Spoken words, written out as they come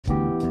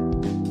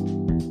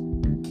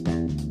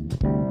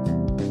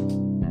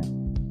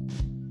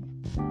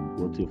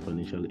your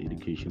financial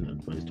education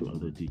advice to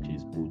other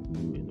DJs, both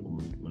new and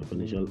old. My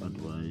financial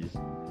advice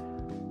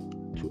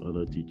to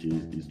other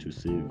DJs is to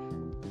save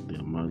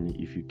their money.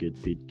 If you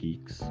get paid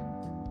gigs,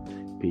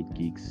 a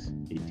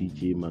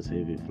DJ must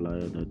have a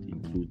flyer that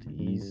includes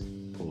his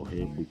or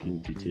her booking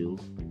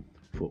details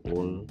for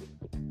all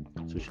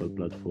social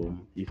platforms.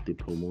 If the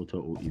promoter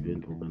or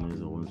event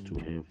organizer wants to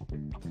have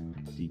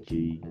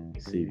DJ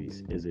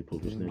service as a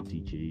professional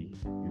DJ,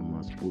 you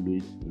must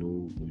always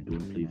know you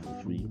don't play for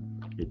free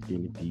at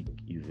any big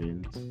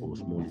events or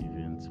small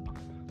events.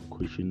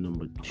 Question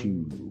number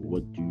 2: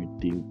 what do you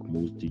think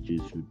most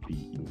DJs should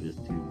be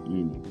investing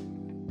in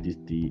this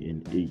day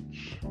and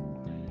age?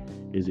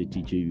 As a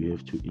DJ, you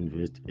have to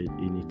invest at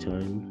any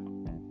time,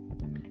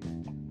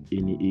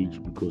 any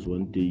age, because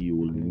one day you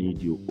will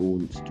need your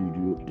own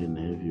studio and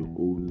have your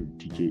own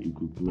DJ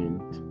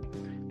equipment.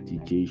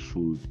 DJ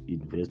should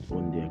invest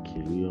on their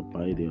career,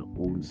 buy their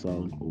own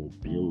sound or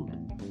build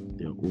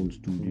their own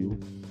studio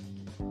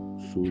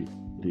so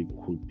they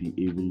could be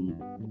able to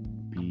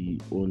be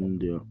on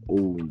their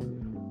own,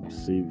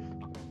 save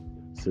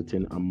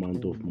certain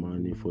amount of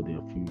money for their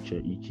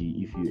future. E.g.,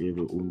 if you have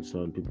your own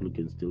sound, people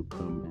can still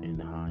come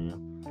and hire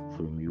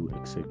from you,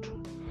 etc.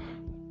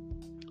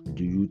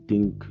 Do you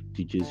think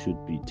DJs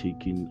should be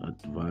taking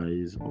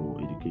advice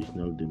or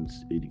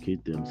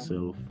educate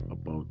themselves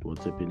about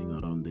what's happening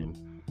around them?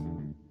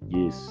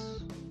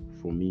 Yes,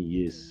 for me,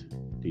 yes,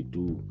 they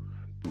do,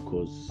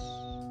 because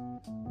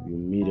you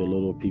meet a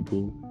lot of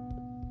people.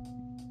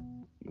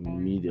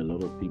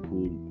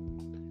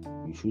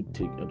 You should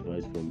take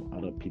advice from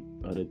other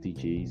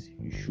DJs.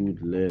 You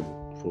should learn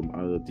from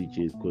other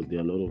DJs, because there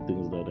are a lot of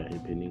things that are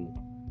happening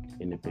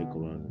in the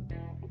background.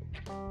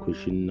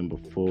 Question number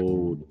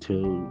 4: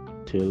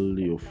 tell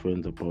your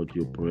friends about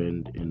your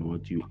brand and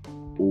what you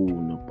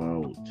own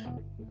about.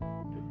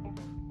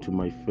 To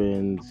my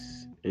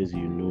friends, as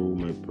you know,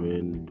 my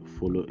brand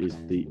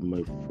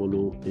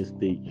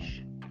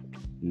stage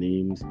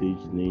name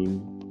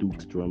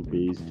Tukz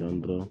Drumbass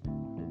genre,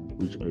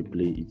 which I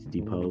play. It's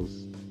deep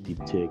house,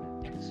 deep tech,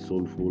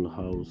 soulful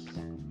house.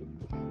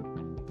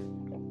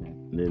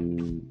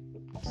 Then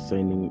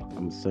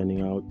I'm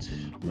signing out.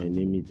 My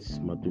name is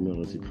Matume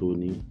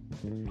Rasitloni.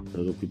 A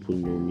lot of people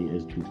know me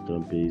as Tukz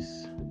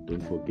Drumbass.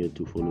 Don't forget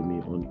to follow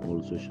me on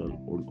all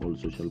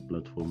social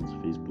platforms: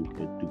 Facebook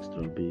at Tukz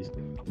Drumbass,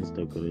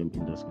 Instagram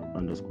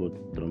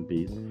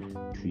 _Drumbass,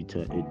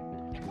 Twitter at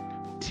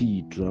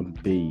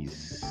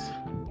 @Drumbass,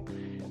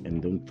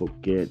 and don't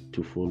forget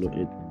to follow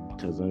at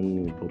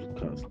Thamzini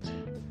podcast.